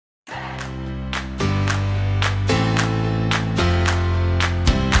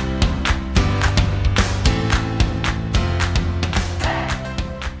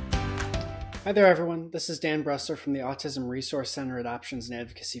Hi there, everyone. This is Dan Bressler from the Autism Resource Center at Options and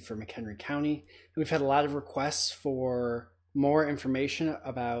Advocacy for McHenry County. We've had a lot of requests for more information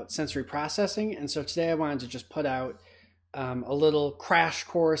about sensory processing, and so today I wanted to just put out a little crash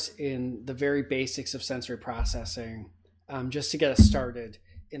course in the very basics of sensory processing, just to get us started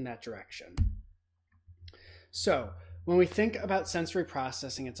in that direction. So, when we think about sensory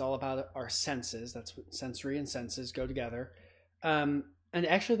processing, it's all about our senses. That's what sensory and senses go together. And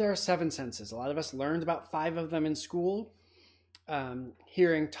actually, there are 7 senses. A lot of us learned about 5 of them in school.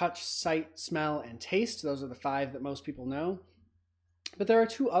 Hearing, touch, sight, smell, and taste. Those are the 5 that most people know. But there are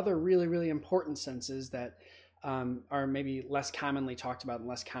 2 other really, really important senses that are maybe less commonly talked about and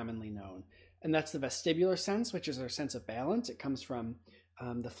less commonly known. And that's the vestibular sense, which is our sense of balance. It comes from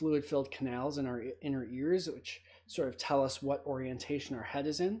the fluid-filled canals in our inner ears, which sort of tell us what orientation our head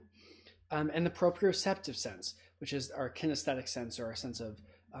is in. And the proprioceptive sense, which is our kinesthetic sense, or our sense of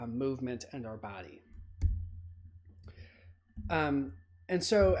movement and our body. And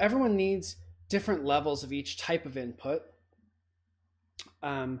so everyone needs different levels of each type of input.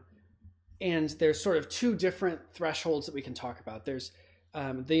 And there's sort of 2 different thresholds that we can talk about. There's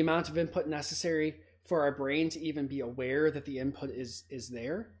the amount of input necessary for our brain to even be aware that the input is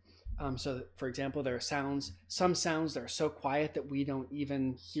there. So, for example, there are some sounds that are so quiet that we don't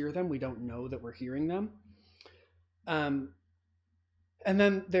even hear them. We don't know that we're hearing them. And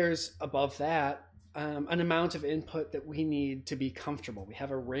then there's above that an amount of input that we need to be comfortable. We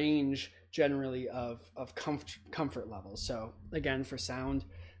have a range generally of comfort levels. So again, for sound,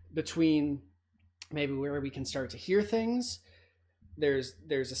 between maybe where we can start to hear things, there's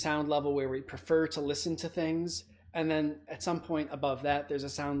a sound level where we prefer to listen to things. And then at some point above that, there's a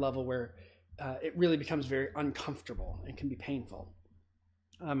sound level where it really becomes very uncomfortable and can be painful.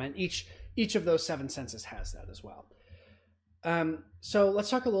 And each of those 7 senses has that as well. So let's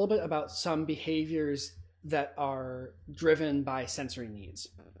talk a little bit about some behaviors that are driven by sensory needs.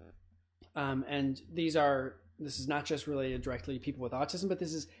 And this is not just related directly to people with autism, but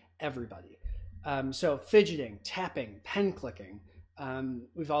this is everybody. So fidgeting, tapping, pen clicking.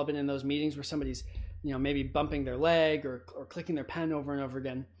 We've all been in those meetings where somebody's, maybe bumping their leg or clicking their pen over and over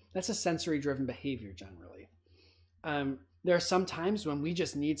again. That's a sensory driven behavior generally. There are some times when we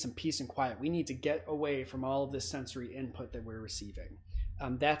just need some peace and quiet. We need to get away from all of this sensory input that we're receiving.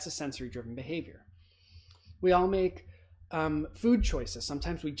 That's a sensory-driven behavior. We all make food choices.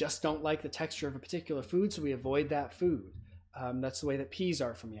 Sometimes we just don't like the texture of a particular food, so we avoid that food. That's the way that peas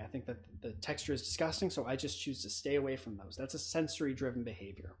are for me. I think that the texture is disgusting, so I just choose to stay away from those. That's a sensory-driven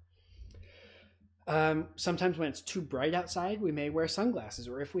behavior. Sometimes when it's too bright outside, we may wear sunglasses,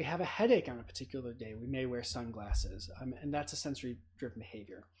 or if we have a headache on a particular day, we may wear sunglasses, and that's a sensory-driven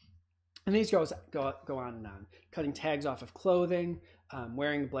behavior. And these go on and on. Cutting tags off of clothing,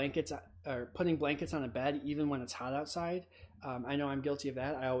 wearing blankets, or putting blankets on a bed even when it's hot outside. I know I'm guilty of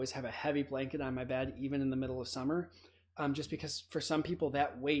that. I always have a heavy blanket on my bed even in the middle of summer, just because for some people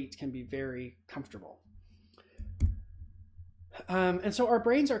that weight can be very comfortable. And so our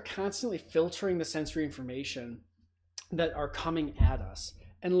brains are constantly filtering the sensory information that are coming at us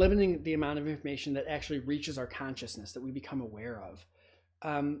and limiting the amount of information that actually reaches our consciousness, that we become aware of.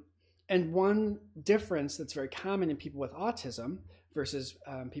 And one difference that's very common in people with autism versus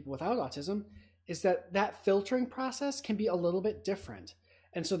people without autism is that filtering process can be a little bit different.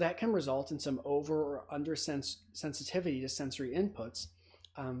 And so that can result in some over or under sensitivity to sensory inputs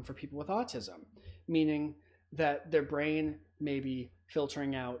for people with autism, meaning that their brain may be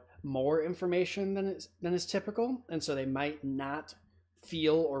filtering out more information than is typical. And so they might not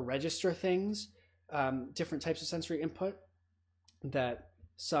feel or register things, different types of sensory input that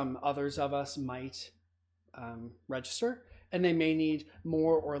some others of us might register. And they may need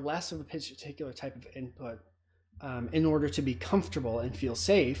more or less of a particular type of input in order to be comfortable and feel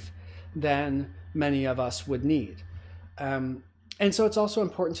safe than many of us would need. And so it's also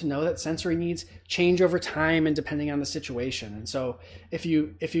important to know that sensory needs change over time and depending on the situation. And so if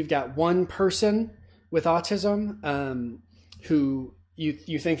you've got one person with autism who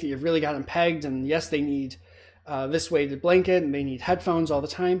you think that you've really got them pegged, and yes, they need this weighted blanket and they need headphones all the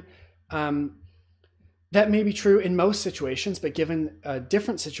time, that may be true in most situations, but given a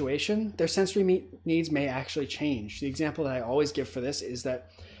different situation, their sensory needs may actually change. The example that I always give for this is that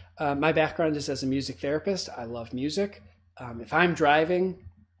my background is as a music therapist. I love music. If I'm driving,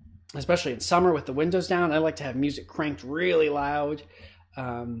 especially in summer with the windows down, I like to have music cranked really loud.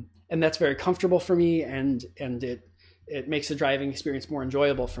 And that's very comfortable for me, and it makes the driving experience more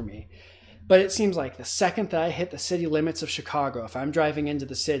enjoyable for me. But it seems like the second that I hit the city limits of Chicago, if I'm driving into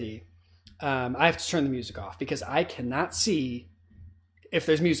the city, I have to turn the music off because I cannot see if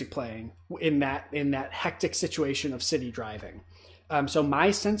there's music playing in that hectic situation of city driving. So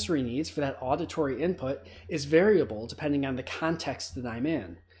my sensory needs for that auditory input is variable depending on the context that I'm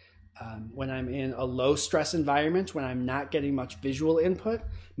in. When I'm in a low stress environment, when I'm not getting much visual input,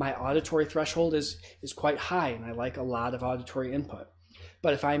 my auditory threshold is quite high, and I like a lot of auditory input.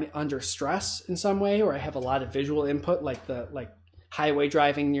 But if I'm under stress in some way, or I have a lot of visual input, like highway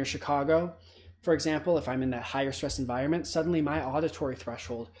driving near Chicago, for example, if I'm in that higher stress environment, suddenly my auditory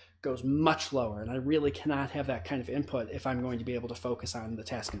threshold goes much lower, and I really cannot have that kind of input if I'm going to be able to focus on the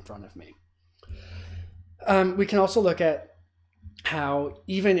task in front of me. We can also look at how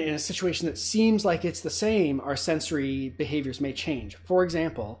even in a situation that seems like it's the same, our sensory behaviors may change. For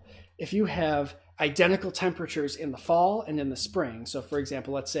example, if you have identical temperatures in the fall and in the spring, so for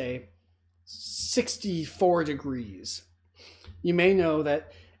example, let's say 64 degrees, you may know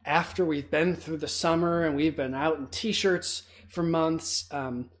that after we've been through the summer and we've been out in t-shirts for months,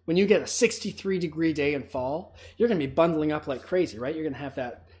 when you get a 63-degree day in fall, you're going to be bundling up like crazy, right? You're going to have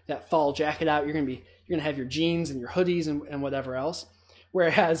that fall jacket out. You're going to have your jeans and your hoodies and whatever else.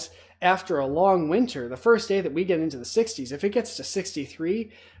 Whereas after a long winter, the first day that we get into the 60s, if it gets to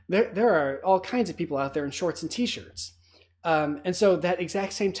 63, there are all kinds of people out there in shorts and t-shirts. And so that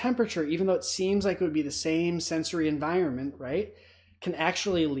exact same temperature, even though it seems like it would be the same sensory environment, right, can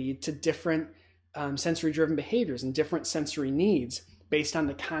actually lead to different sensory-driven behaviors and different sensory needs based on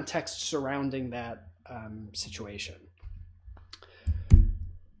the context surrounding that situation.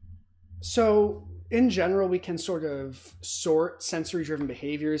 So in general, we can sort of sort sensory-driven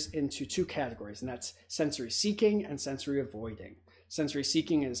behaviors into two categories, and that's sensory seeking and sensory avoiding. Sensory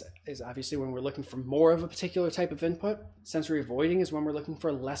seeking is obviously when we're looking for more of a particular type of input. Sensory avoiding is when we're looking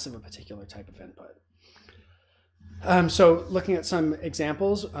for less of a particular type of input. So looking at some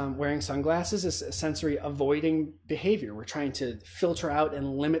examples, wearing sunglasses is a sensory avoiding behavior. We're trying to filter out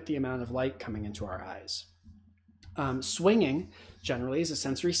and limit the amount of light coming into our eyes. Swinging generally is a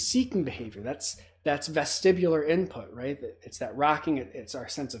sensory seeking behavior. That's vestibular input, right? It's that rocking, it's our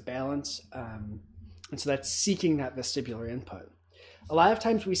sense of balance. And so that's seeking that vestibular input. A lot of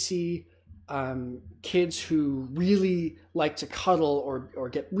times we see kids who really like to cuddle or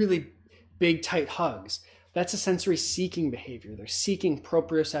get really big, tight hugs. That's a sensory seeking behavior. They're seeking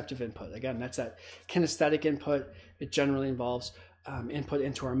proprioceptive input. Again, that's that kinesthetic input. It generally involves input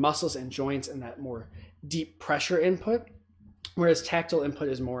into our muscles and joints and that more deep pressure input, whereas tactile input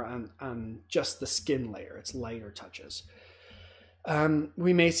is more on just the skin layer. It's lighter touches.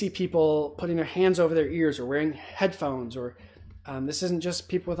 We may see people putting their hands over their ears or wearing headphones, or this isn't just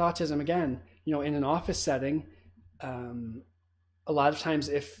people with autism. Again, in an office setting, a lot of times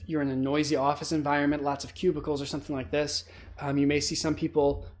if you're in a noisy office environment, lots of cubicles or something like this, you may see some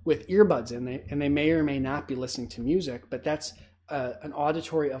people with earbuds in, and they may or may not be listening to music, but that's an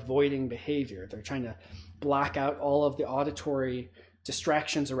auditory avoiding behavior. They're trying to block out all of the auditory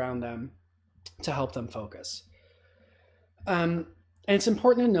distractions around them to help them focus. And it's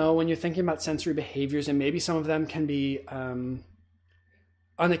important to know when you're thinking about sensory behaviors, and maybe some of them can be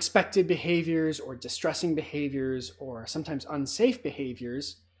unexpected behaviors or distressing behaviors or sometimes unsafe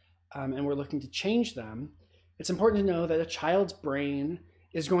behaviors, and we're looking to change them. It's important to know that a child's brain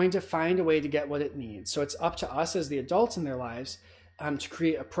is going to find a way to get what it needs. So it's up to us as the adults in their lives to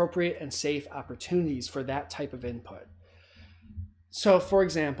create appropriate and safe opportunities for that type of input. So for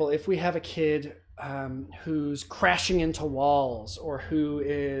example, if we have a kid who's crashing into walls or who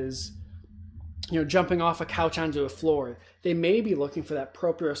is jumping off a couch onto a floor, they may be looking for that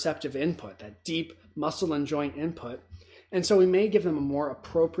proprioceptive input, that deep muscle and joint input. And so we may give them a more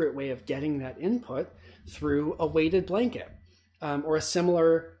appropriate way of getting that input through a weighted blanket or a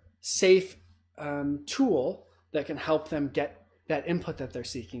similar safe tool that can help them get that input that they're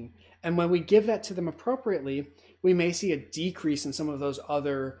seeking. And when we give that to them appropriately, we may see a decrease in some of those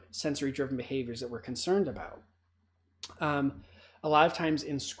other sensory-driven behaviors that we're concerned about. A lot of times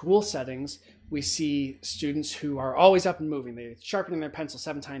in school settings, we see students who are always up and moving. They're sharpening their pencil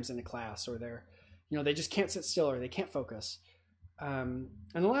 7 times in a class, or they just can't sit still, or they can't focus. And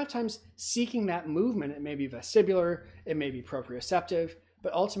a lot of times seeking that movement, it may be vestibular, it may be proprioceptive,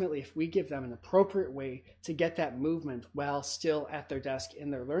 but ultimately if we give them an appropriate way to get that movement while still at their desk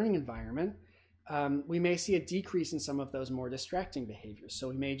in their learning environment, we may see a decrease in some of those more distracting behaviors. So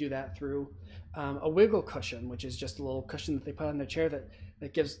we may do that through a wiggle cushion, which is just a little cushion that they put on their chair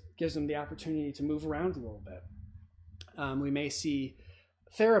that gives them the opportunity to move around a little bit. We may see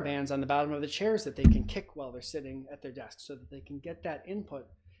TheraBands on the bottom of the chairs that they can kick while they're sitting at their desk, so that they can get that input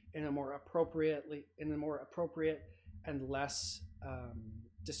in a more appropriate and less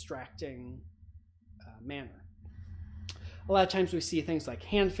distracting manner. a lot of times we see things like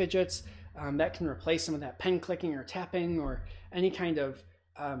hand fidgets that can replace some of that pen clicking or tapping or any kind of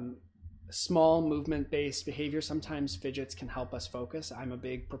small movement-based behavior. Sometimes fidgets can help us focus. I'm a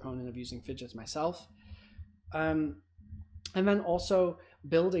big proponent of using fidgets myself. And then also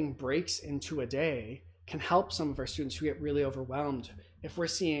building breaks into a day can help some of our students who get really overwhelmed. If we're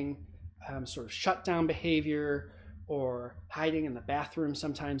seeing sort of shutdown behavior or hiding in the bathroom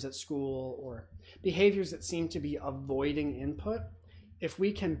sometimes at school, or behaviors that seem to be avoiding input, if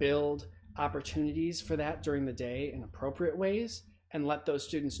we can build opportunities for that during the day in appropriate ways and let those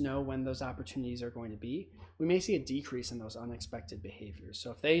students know when those opportunities are going to be, we may see a decrease in those unexpected behaviors.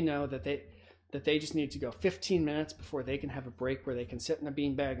 So if they know that they just need to go 15 minutes before they can have a break where they can sit in a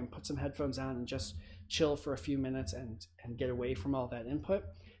beanbag and put some headphones on and just chill for a few minutes and get away from all that input,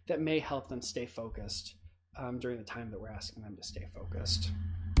 that may help them stay focused during the time that we're asking them to stay focused.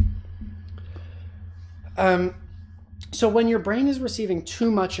 So when your brain is receiving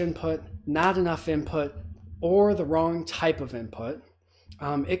too much input, not enough input, or the wrong type of input,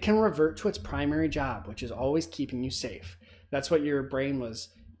 it can revert to its primary job, which is always keeping you safe. That's what your brain was,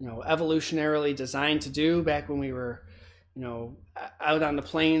 evolutionarily designed to do back when we were, out on the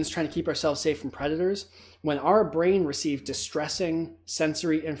plains trying to keep ourselves safe from predators. When our brain received distressing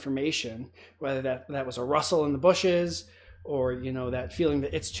sensory information, whether that was a rustle in the bushes or, that feeling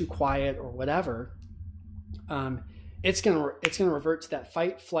that it's too quiet or whatever, it's gonna revert to that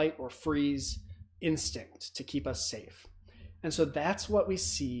fight, flight, or freeze instinct to keep us safe. And so that's what we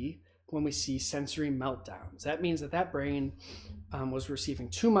see when we see sensory meltdowns. That means that brain was receiving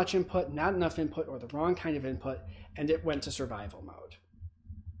too much input, not enough input, or the wrong kind of input, and it went to survival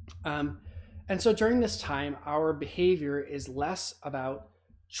mode. And so during this time, our behavior is less about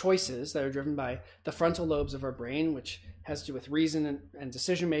choices that are driven by the frontal lobes of our brain, which has to do with reason and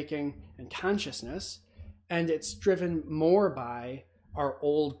decision-making and consciousness, and it's driven more by our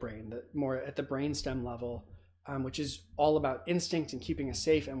old brain, more at the brainstem level, which is all about instinct and keeping us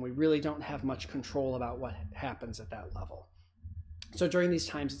safe, and we really don't have much control about what happens at that level. So during these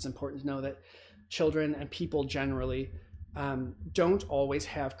times, it's important to know that children and people generally don't always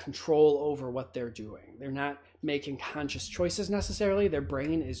have control over what they're doing. They're not making conscious choices necessarily. Their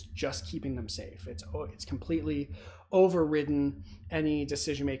brain is just keeping them safe. It's completely overridden any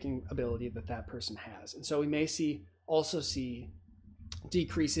decision-making ability that person has. And so we may also see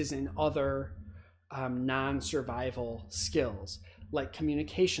decreases in other non-survival skills, like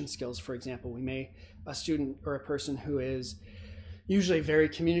communication skills, for example. A student or a person who is usually very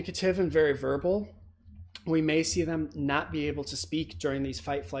communicative and very verbal, we may see them not be able to speak during these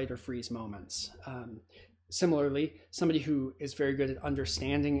fight, flight, or freeze moments. Similarly, somebody who is very good at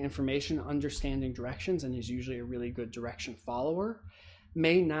understanding information, understanding directions, and is usually a really good direction follower,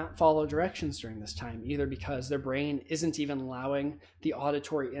 may not follow directions during this time, either because their brain isn't even allowing the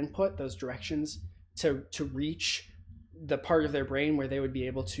auditory input, those directions, to reach the part of their brain where they would be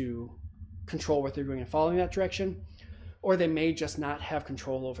able to control what they're doing and following that direction, or they may just not have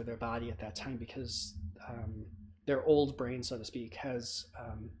control over their body at that time because their old brain, so to speak, has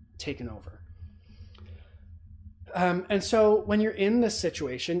taken over. And so when you're in this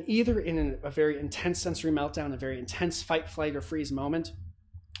situation, either in a very intense sensory meltdown, a very intense fight, flight, or freeze moment,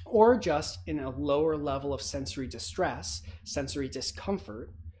 or just in a lower level of sensory distress, sensory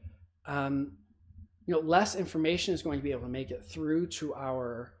discomfort, less information is going to be able to make it through to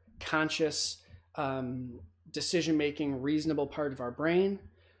our conscious, decision-making, reasonable part of our brain.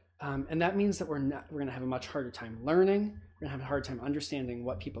 And that means that we're going to have a much harder time learning. We're going to have a hard time understanding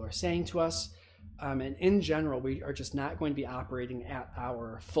what people are saying to us. And in general, we are just not going to be operating at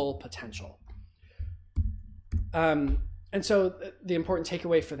our full potential. And so the important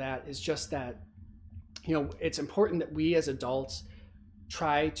takeaway for that is just that, it's important that we as adults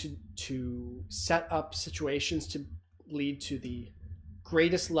try to set up situations to lead to the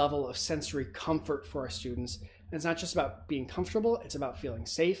greatest level of sensory comfort for our students. And it's not just about being comfortable, it's about feeling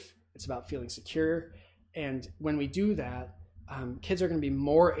safe, it's about feeling secure. And when we do that, kids are going to be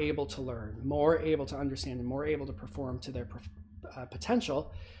more able to learn, more able to understand, and more able to perform to their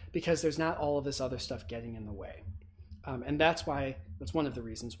potential, because there's not all of this other stuff getting in the way. And that's one of the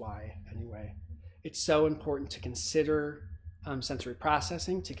reasons why, anyway, it's so important to consider sensory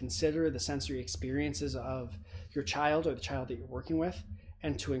processing, to consider the sensory experiences of your child or the child that you're working with,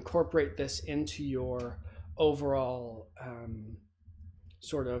 and to incorporate this into your overall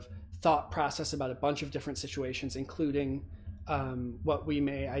sort of thought process about a bunch of different situations, including what we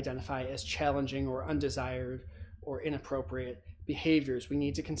may identify as challenging or undesired or inappropriate behaviors. We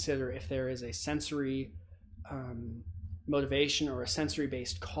need to consider if there is a sensory motivation or a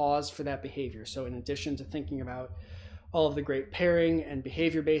sensory-based cause for that behavior. So in addition to thinking about all of the great pairing and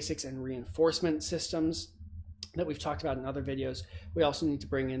behavior basics and reinforcement systems that we've talked about in other videos, we also need to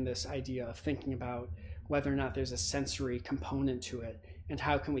bring in this idea of thinking about whether or not there's a sensory component to it, and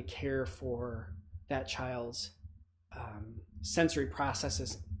how can we care for that child's sensory processing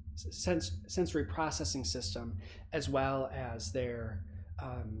system, as well as their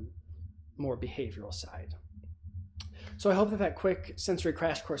more behavioral side. So I hope that that quick sensory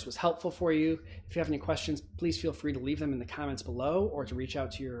crash course was helpful for you. If you have any questions, please feel free to leave them in the comments below, or to reach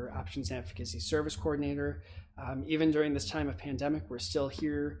out to your Options Advocacy Service Coordinator. Even during this time of pandemic, we're still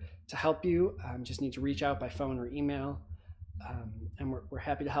here to help you. Just need to reach out by phone or email, and we're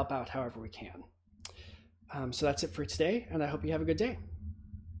happy to help out however we can. So that's it for today, and I hope you have a good day.